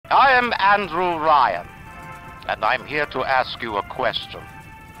I am Andrew Ryan, and I'm here to ask you a question.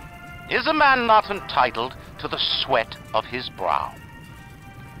 Is a man not entitled to the sweat of his brow?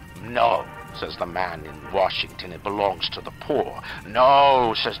 No, says the man in Washington, it belongs to the poor.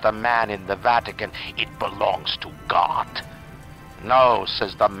 No, says the man in the Vatican, it belongs to God. No,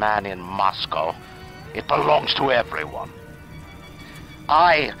 says the man in Moscow, it belongs to everyone.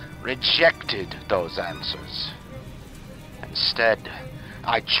 I rejected those answers. Instead,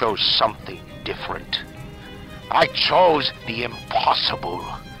 I chose something different. I chose the impossible.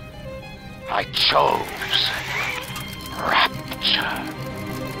 I chose rapture.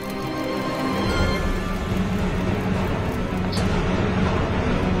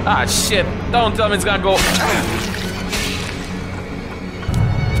 Ah, shit. Don't tell me it's gonna go.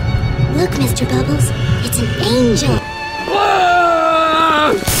 Look, Mr. Bubbles. It's an angel.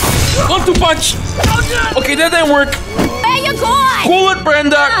 1-2 punch. Okay, that didn't work. Where you going? Cool it,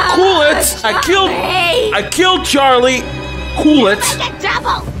 Brenda. Cool it. I killed Charlie. Cool it.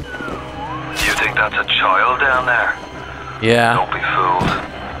 Double. You think that's a child down there? Yeah. Don't be fooled.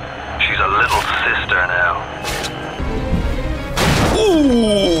 She's a little sister now.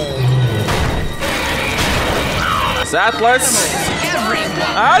 Ooh. Atlas!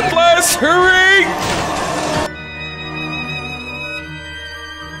 Atlas, hurry!